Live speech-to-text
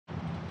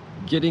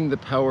getting the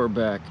power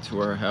back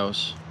to our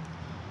house.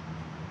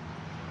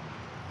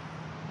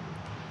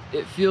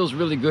 It feels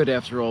really good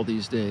after all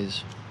these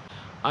days.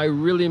 I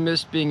really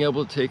miss being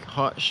able to take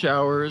hot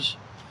showers,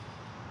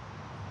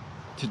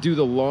 to do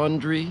the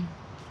laundry,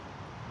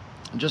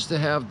 just to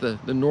have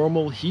the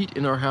normal heat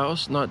in our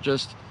house, not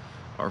just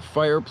our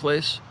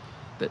fireplace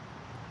that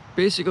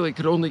basically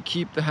could only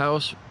keep the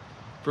house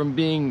from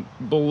being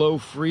below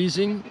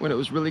freezing when it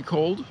was really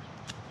cold.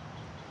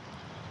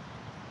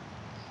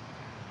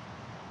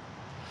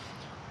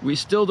 We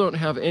still don't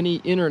have any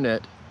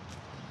internet,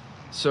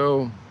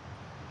 so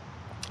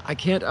I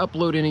can't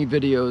upload any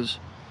videos,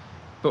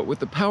 but with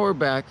the power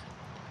back,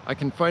 I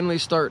can finally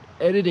start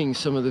editing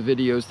some of the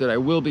videos that I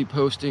will be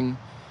posting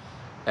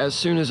as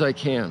soon as I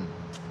can.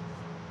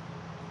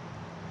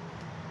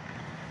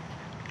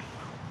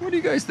 What do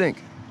you guys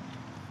think?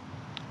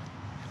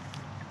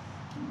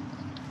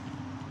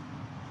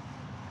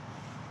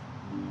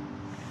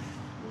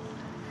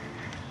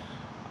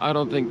 I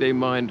don't think they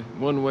mind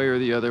one way or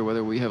the other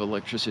whether we have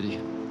electricity.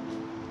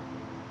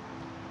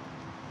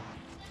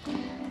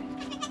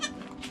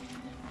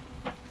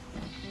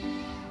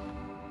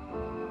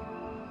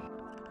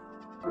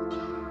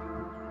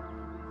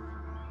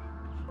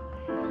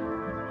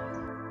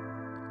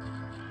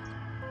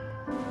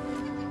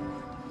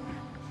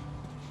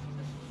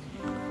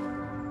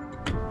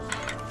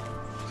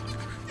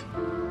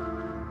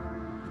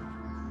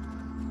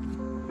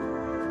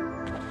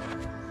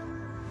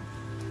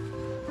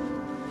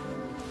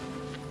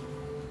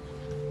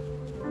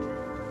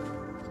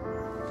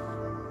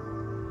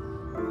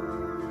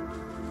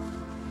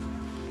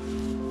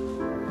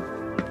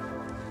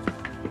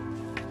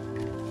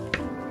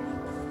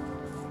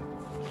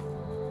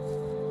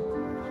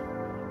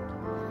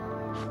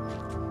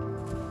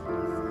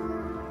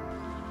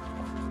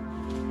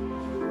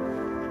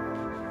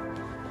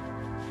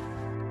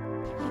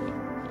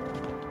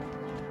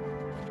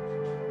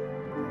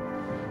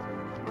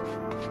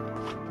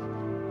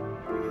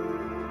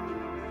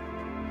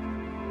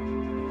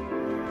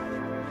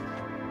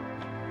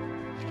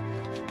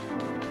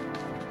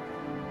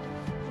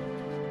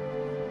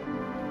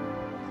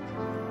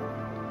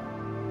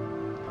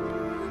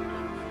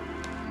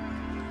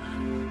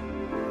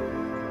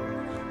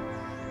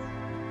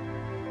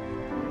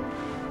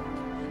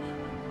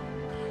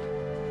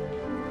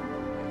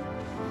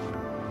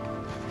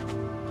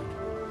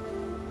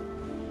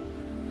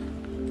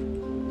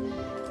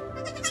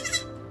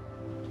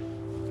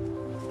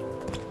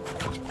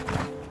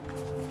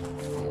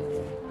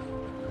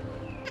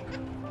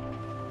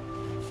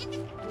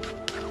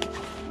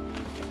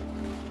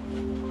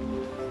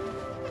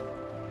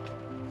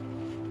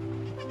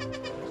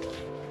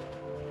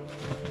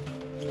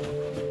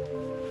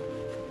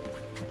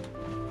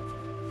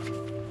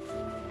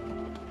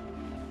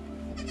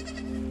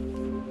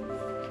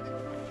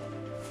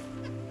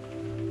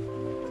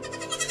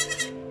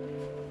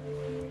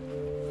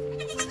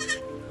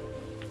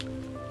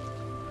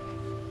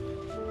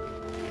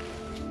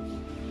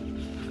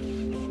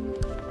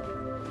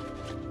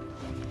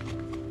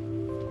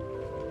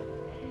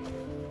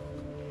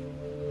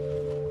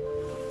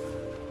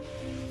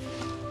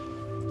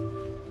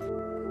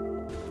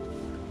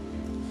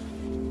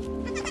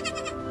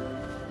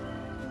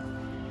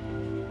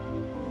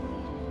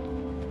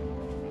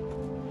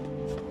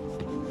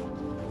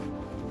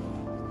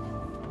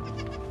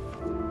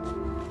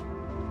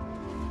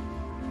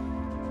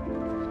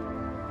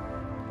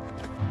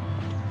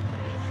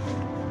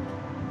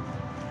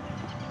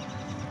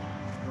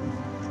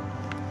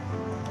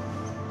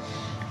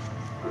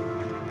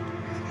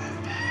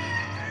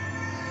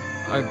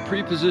 I've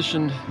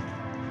pre-positioned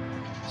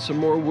some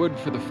more wood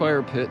for the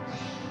fire pit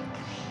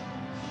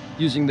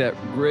using that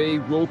gray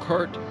roll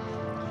cart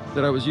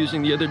that I was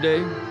using the other day.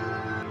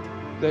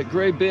 That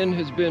gray bin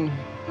has been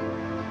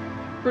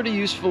pretty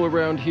useful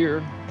around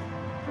here.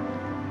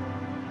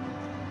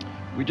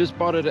 We just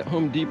bought it at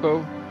Home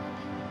Depot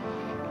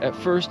at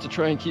first to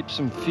try and keep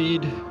some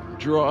feed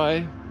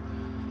dry,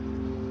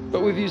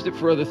 but we've used it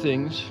for other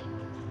things.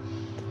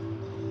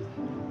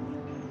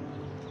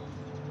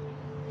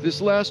 This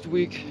last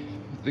week,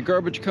 the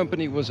garbage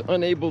company was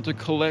unable to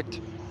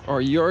collect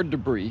our yard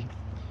debris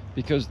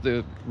because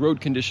the road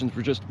conditions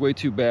were just way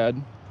too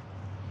bad.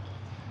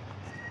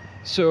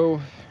 So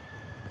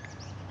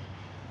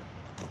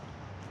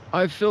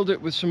I've filled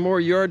it with some more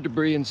yard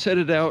debris and set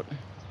it out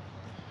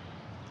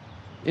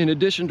in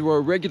addition to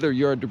our regular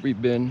yard debris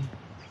bin,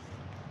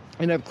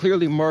 and I've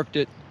clearly marked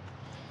it.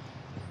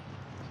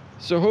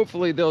 So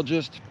hopefully they'll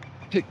just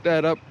pick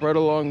that up right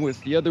along with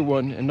the other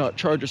one and not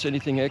charge us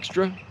anything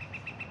extra.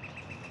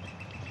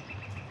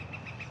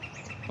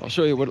 I'll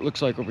show you what it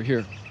looks like over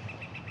here.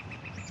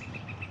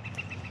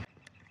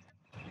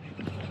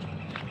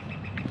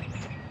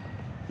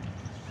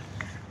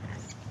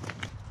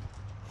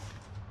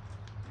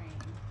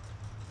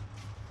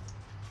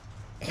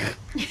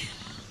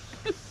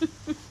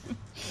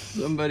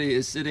 Somebody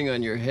is sitting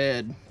on your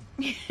head.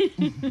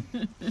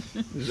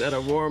 Is that a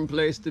warm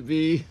place to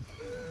be?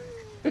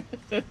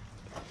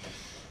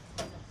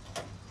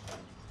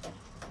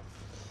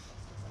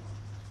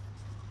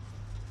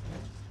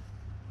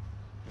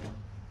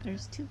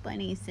 There's two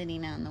bunnies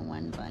sitting on the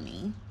one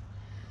bunny.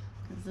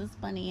 Because this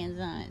bunny is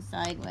on it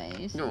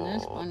sideways, and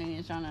this bunny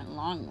is on it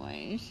long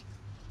ways.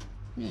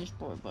 This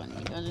poor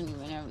bunny doesn't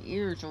even have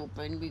ears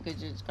open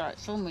because it's got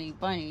so many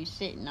bunnies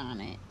sitting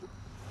on it.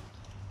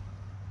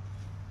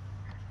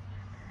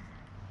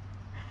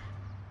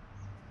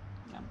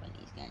 That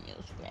bunny's got a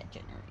little scratch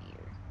on her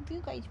ear. Have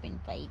you guys been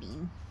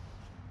fighting?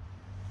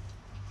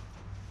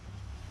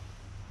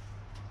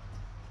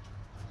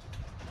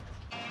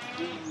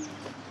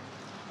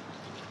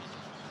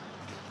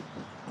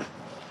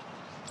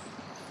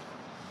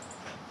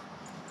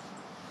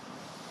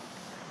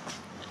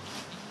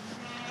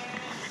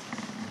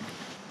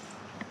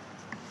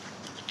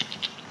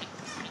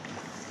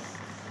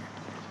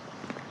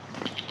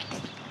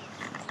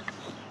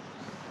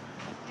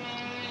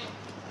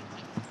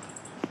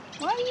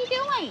 What are you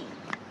doing?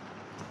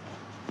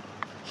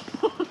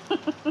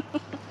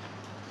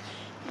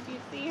 Did you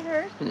see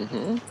her?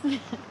 Mm-hmm.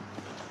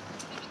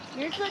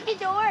 Here's at the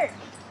door.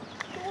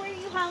 Who are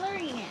you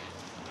hollering at?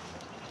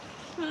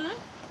 Huh?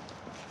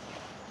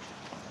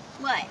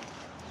 What?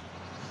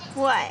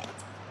 What?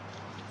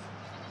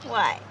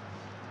 What?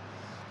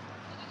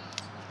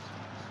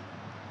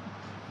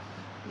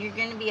 You're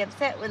gonna be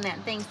upset when that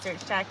thing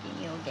starts talking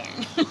you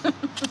again.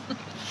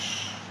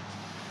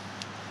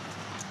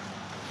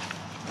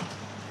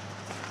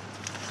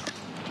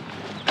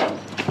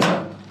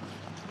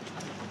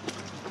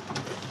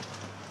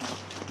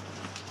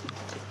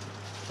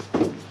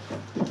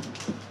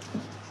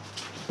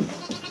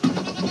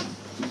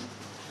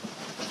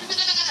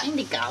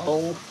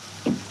 Go.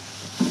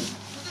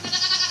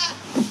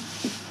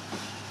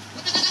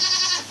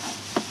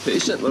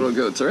 Patient little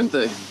goats, aren't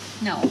they?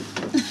 No.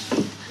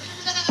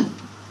 The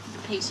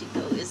patient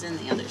goat is in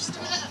the other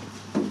stall.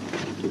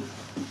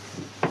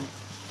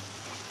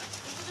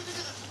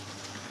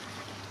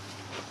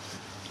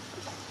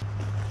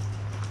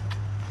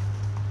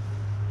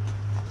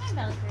 Hi,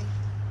 Valkyrie.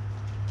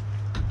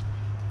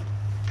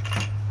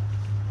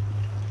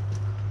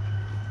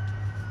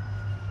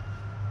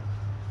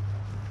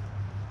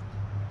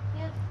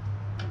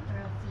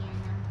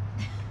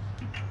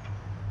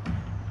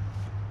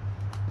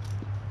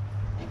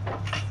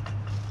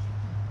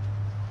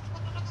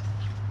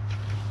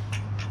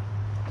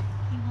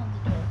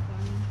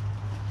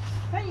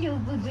 Hello,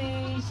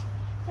 babies.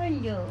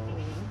 Hello.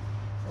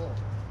 Oh,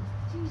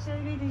 she's so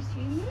little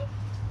sweetie.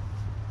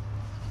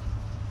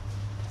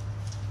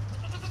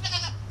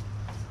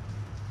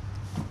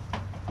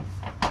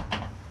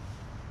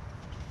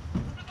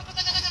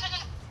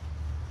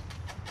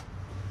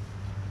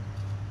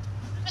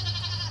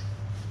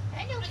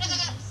 Hello,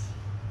 babies.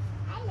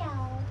 Hello.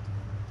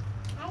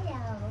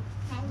 Hello.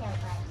 Hello,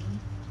 buddy.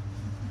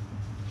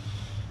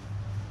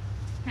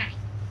 Hi.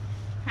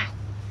 Hi.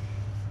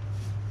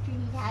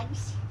 Pretty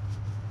dogs.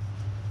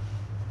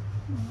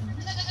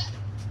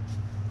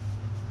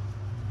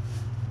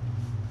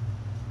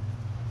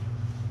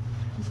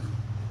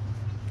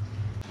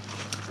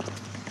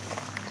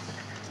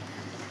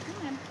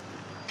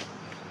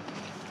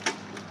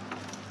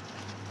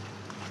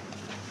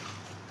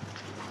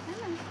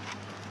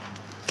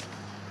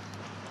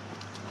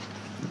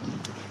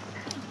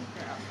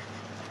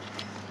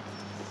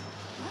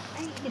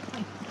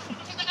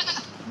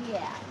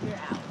 Yeah, you're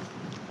out.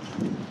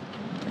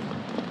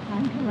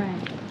 Time to run.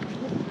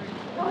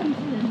 Going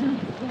to the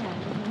next step.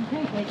 I'm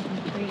trying to get some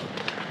treats.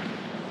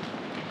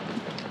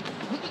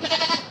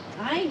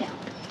 I know.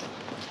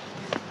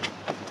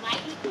 Why do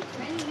you keep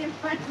running in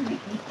front of me?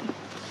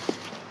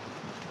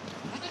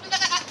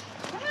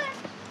 Come on.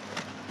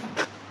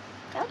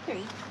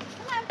 Valkyrie,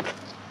 come on.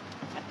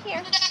 Up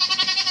here.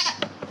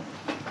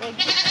 Good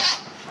girl.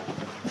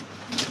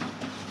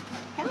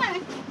 Come on.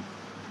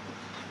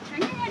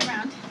 Turn your head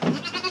around.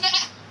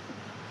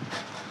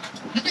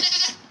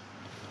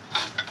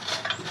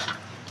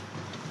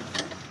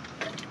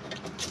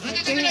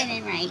 Put your head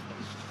in right.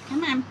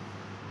 Come on.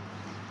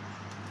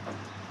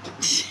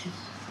 It's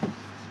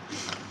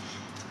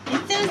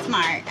so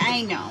smart.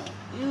 I know.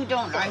 You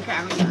don't like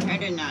having your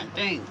head in that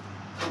thing.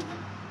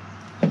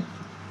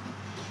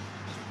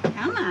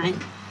 Come on.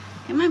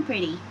 Come on,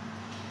 pretty.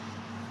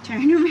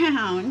 Turn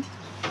around.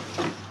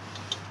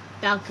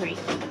 Valkyrie.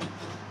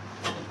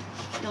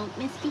 Don't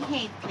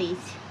misbehave,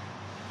 please.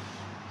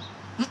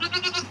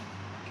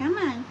 Come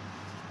on.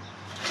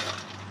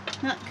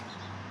 Look.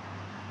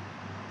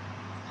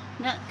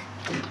 Look.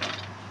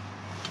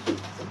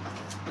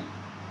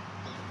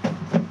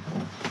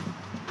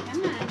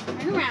 Come on,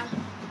 turn around.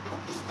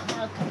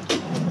 Okay.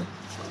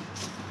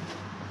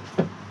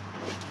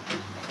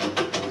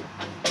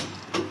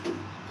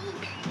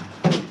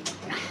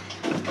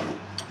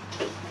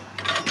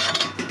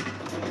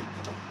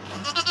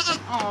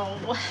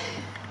 Oh,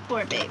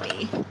 poor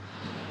baby.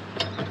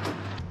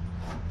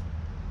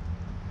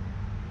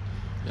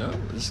 Yeah,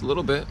 just a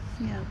little bit.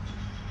 Yeah.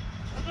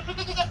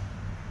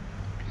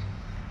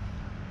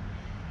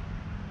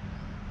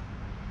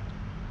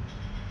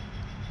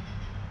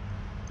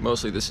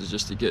 Mostly this is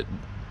just to get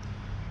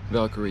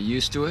Valkyrie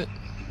used to it.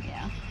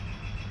 Yeah.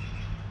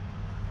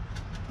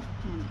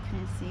 Okay.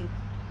 kind of see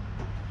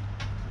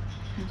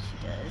how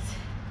she does.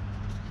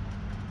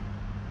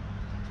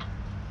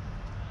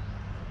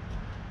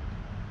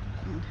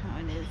 And how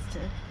it is to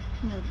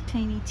milk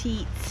tiny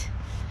teats.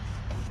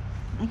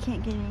 I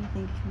can't get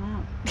anything to come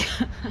out.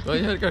 Oh,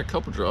 yeah, I got a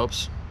couple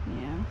drops.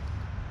 Yeah.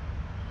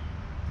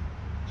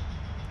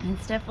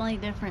 It's definitely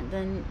different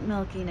than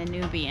milking a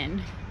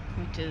Nubian,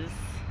 which is,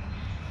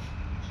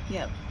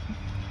 yep.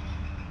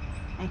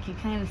 I can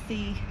kind of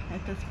see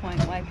at this point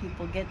why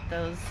people get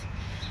those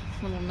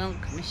little milk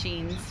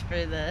machines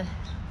for the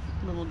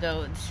little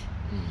goats.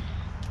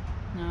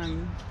 Now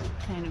I'm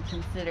kind of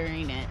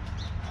considering it.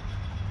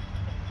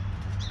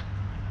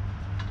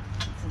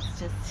 It's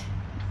just,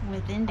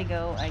 with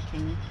Indigo, I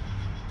can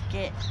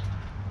get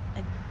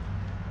a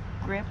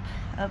grip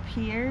up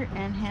here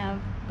and have,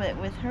 but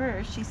with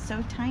her, she's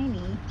so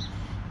tiny.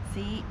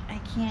 See, I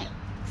can't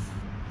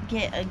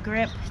get a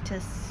grip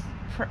to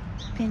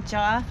pinch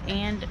off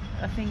and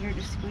a finger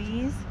to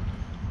squeeze.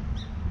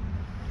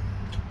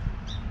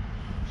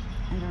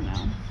 I don't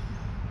know.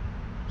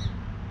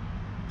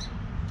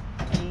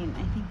 I mean,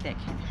 I think that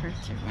kind of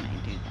hurts her when I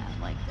do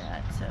that like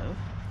that, so.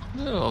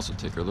 It'll also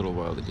take her a little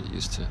while to get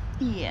used to.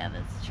 Yeah,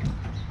 that's true.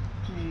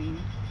 I mean,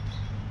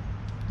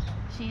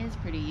 she is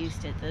pretty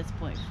used at this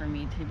point for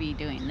me to be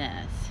doing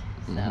this,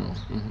 so.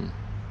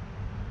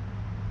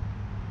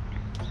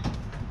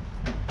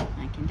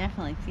 I can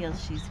definitely feel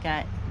she's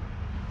got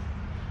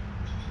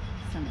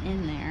some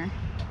in there.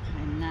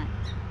 I'm not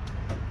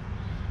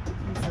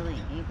easily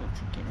able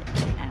to get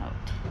it out.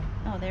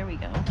 Oh, there we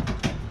go.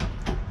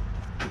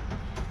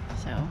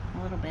 So,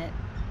 a little bit.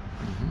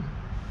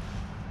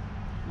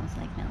 Smells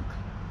like milk.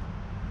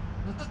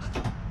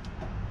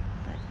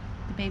 But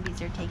the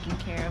babies are taking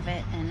care of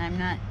it, and I'm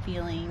not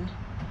feeling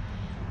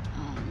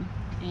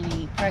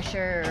any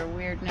pressure or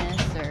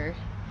weirdness or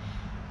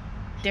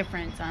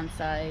difference on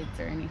sides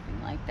or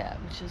anything like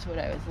that, which is what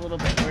I was a little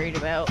bit worried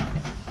about.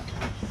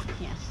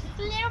 Yeah, she's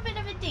a little bit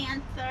of a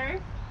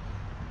dancer,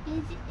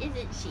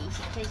 isn't she?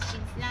 Because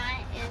she's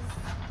not as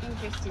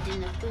interested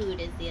in the food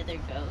as the other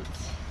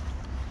goats.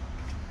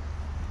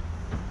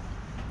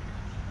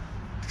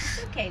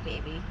 It's okay,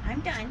 baby.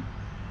 I'm done.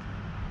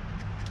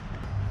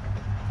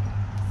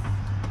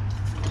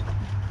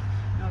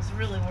 I was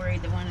really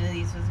worried that one of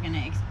these was going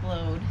to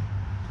explode.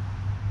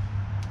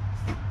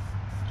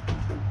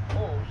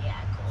 Oh,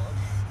 yeah, cold.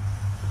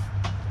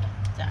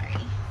 Sorry.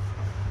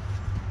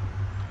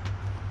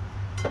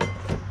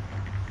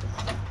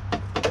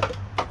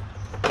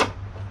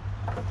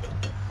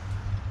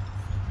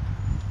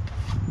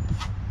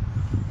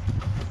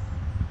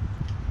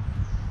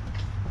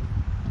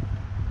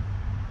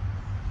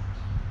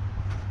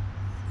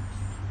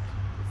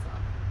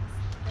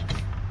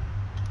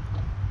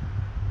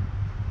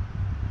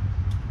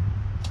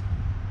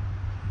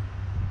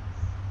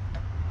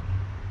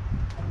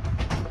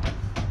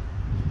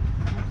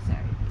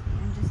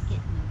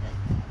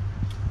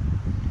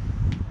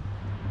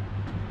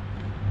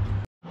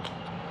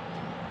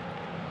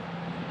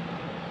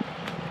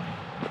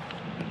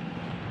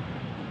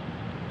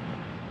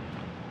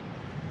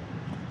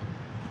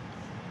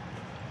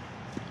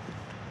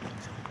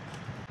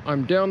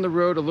 I'm down the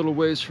road a little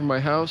ways from my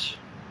house,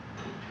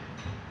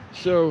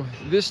 so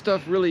this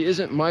stuff really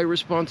isn't my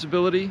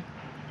responsibility,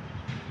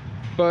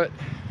 but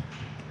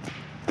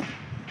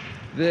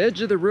the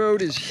edge of the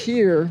road is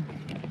here,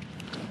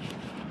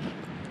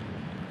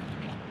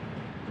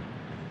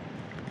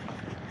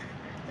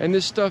 and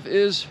this stuff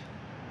is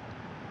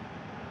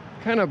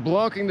kind of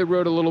blocking the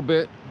road a little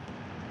bit.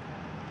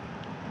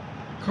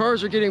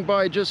 Cars are getting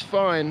by just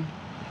fine,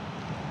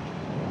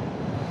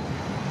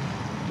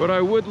 but I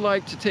would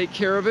like to take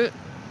care of it.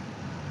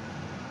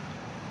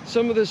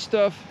 Some of this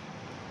stuff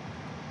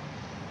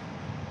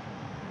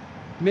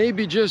may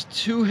be just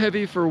too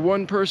heavy for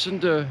one person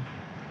to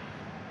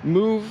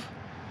move,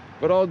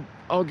 but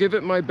I'll give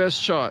it my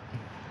best shot.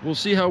 We'll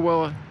see how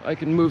well I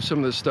can move some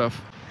of this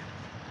stuff.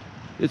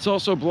 It's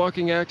also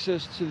blocking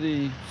access to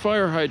the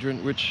fire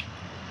hydrant, which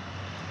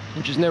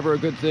is never a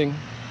good thing.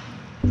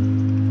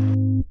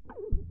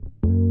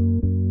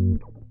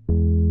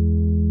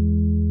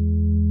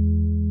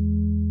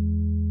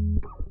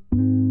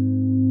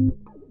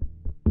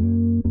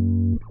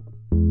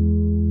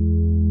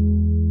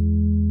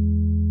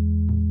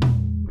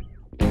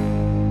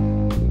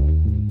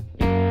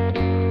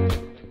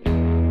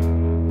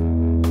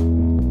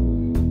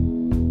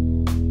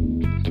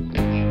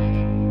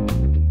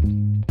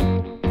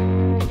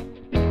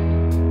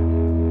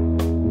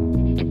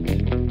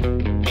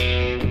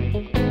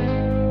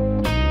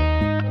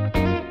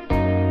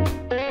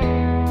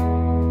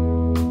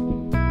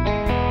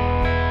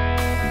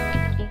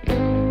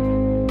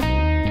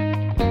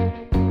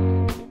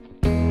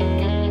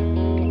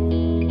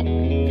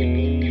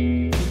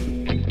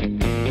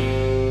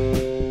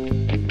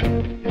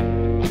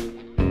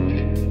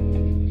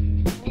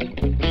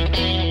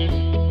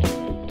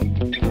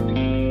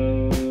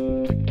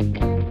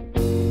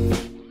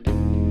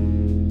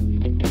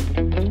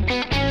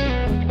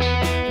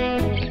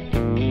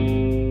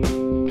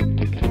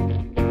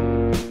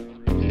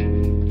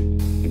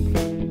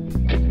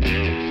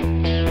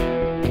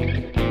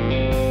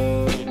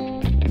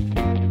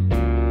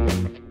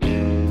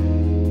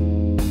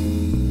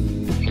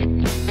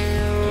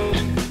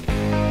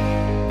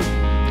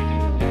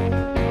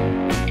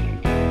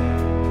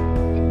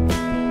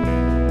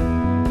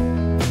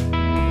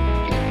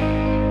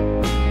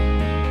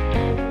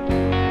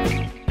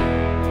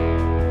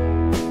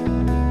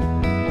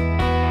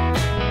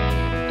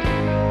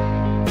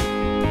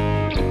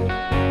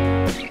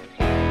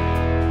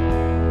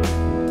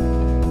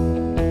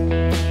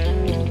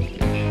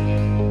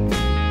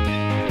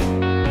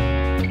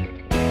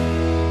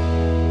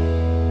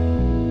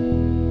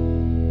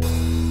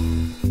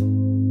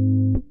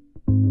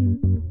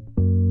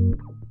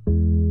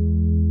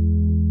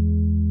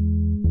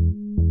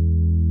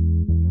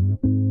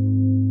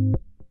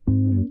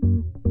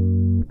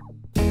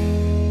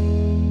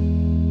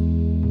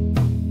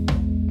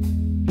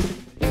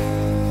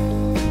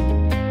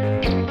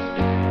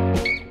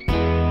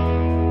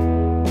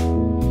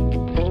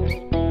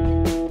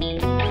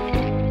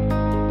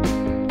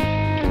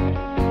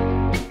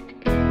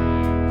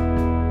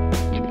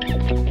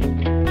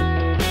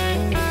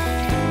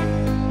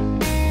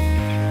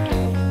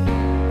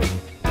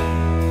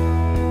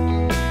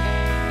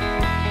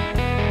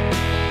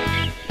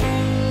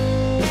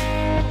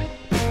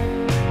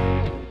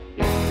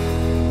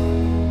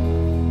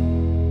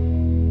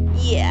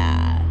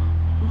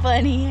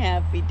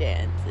 happy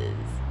dances.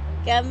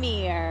 Come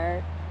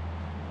here.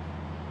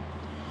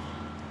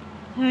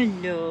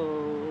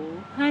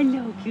 Hello.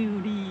 Hello,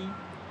 cutie.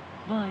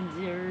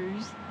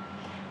 Bunzers.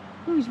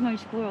 Who's my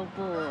squirrel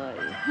boy?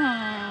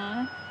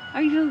 Huh?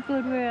 Are you a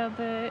good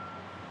rabbit?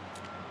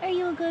 Are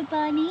you a good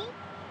bunny?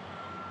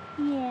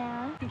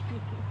 Yeah.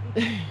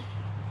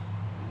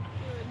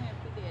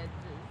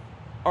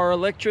 Our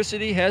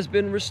electricity has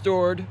been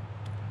restored.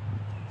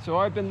 So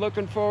I've been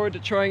looking forward to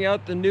trying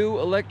out the new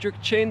electric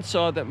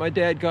chainsaw that my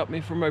dad got me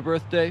for my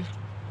birthday.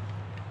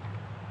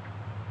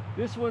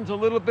 This one's a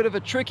little bit of a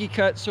tricky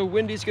cut, so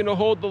Wendy's gonna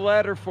hold the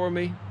ladder for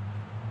me.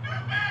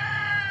 Squirrel.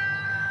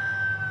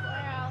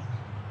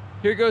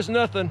 Here goes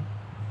nothing.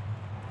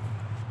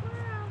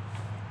 Squirrel.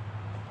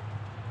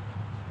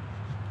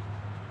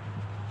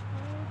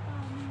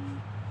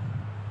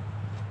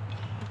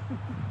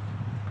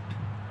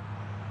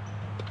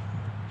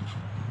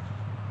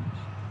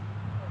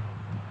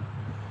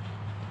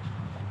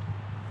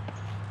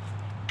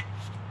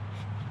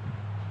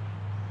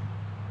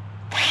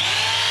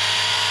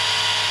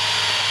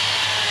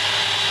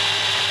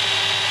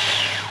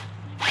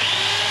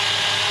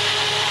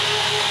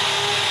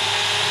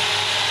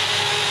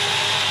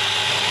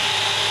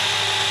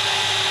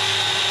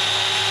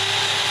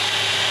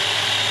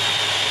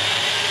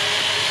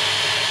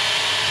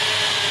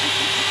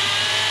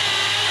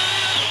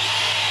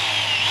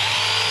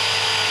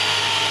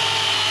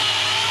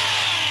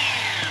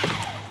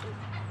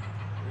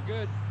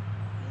 Good.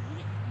 You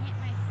didn't hit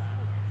my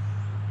flowers.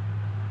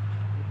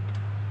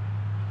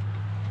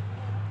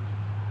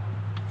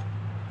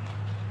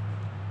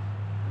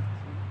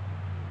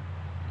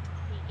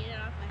 Hey, get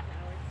off my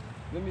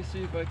flowers. Let me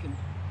see if I can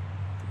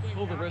Get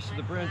pull the off rest of my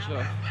the branch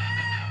flowers. off.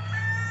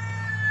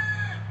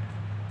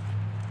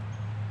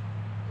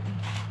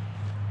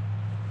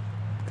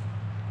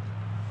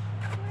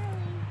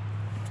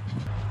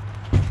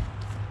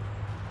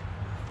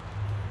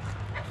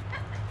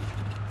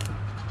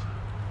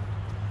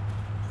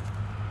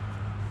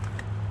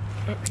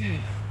 Okay.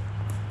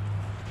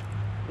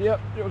 Yep,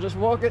 you'll just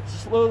walk it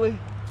slowly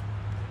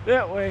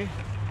that way.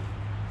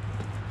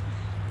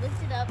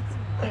 Lift it up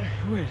some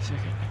more. Wait a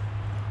second.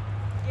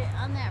 Get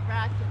on that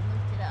rock and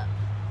lift it up.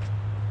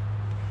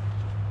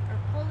 Or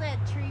pull that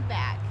tree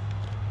back.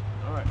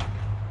 All right.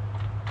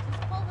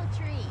 Just pull the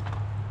tree.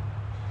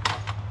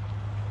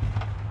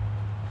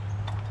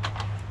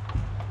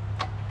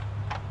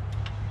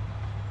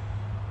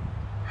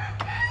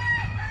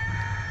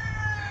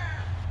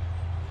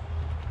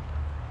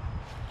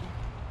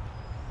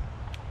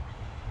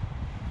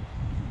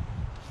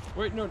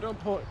 Wait, no, don't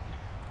pull it.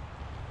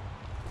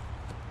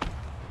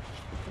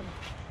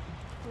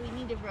 Do we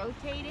need to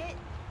rotate it?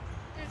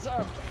 It's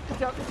up,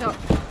 it's up, it's up.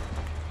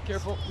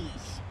 Careful.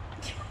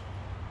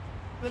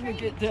 Let me Trying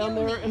get to down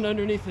kill there me. and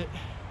underneath it.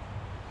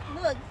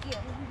 Look,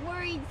 you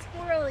worried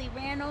squirrely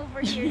ran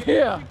over here to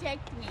Yeah.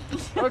 protect me.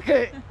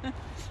 Okay,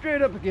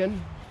 straight up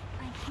again.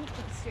 I can't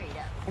go straight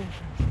up.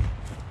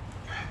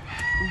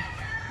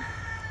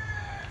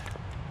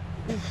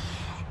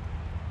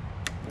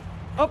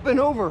 Up and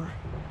over.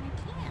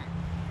 I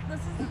can't. This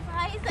is as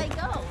high as I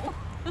go.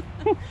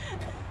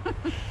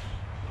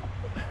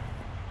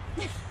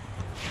 You're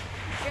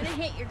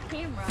gonna hit your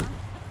camera.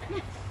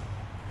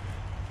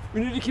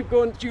 We need to keep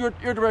going to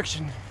your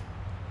direction.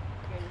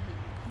 You're gonna hit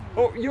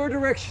your camera. Oh, your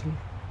direction.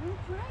 I'm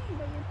trying,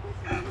 but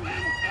you're pushing me in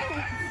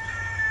the face.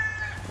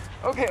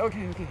 Okay,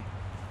 okay, okay.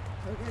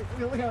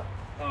 Okay, look out.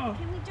 Oh,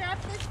 Can we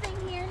drop this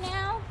thing here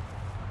now?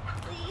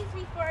 Please,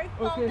 before I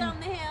fall Okay. down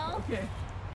the hill? okay.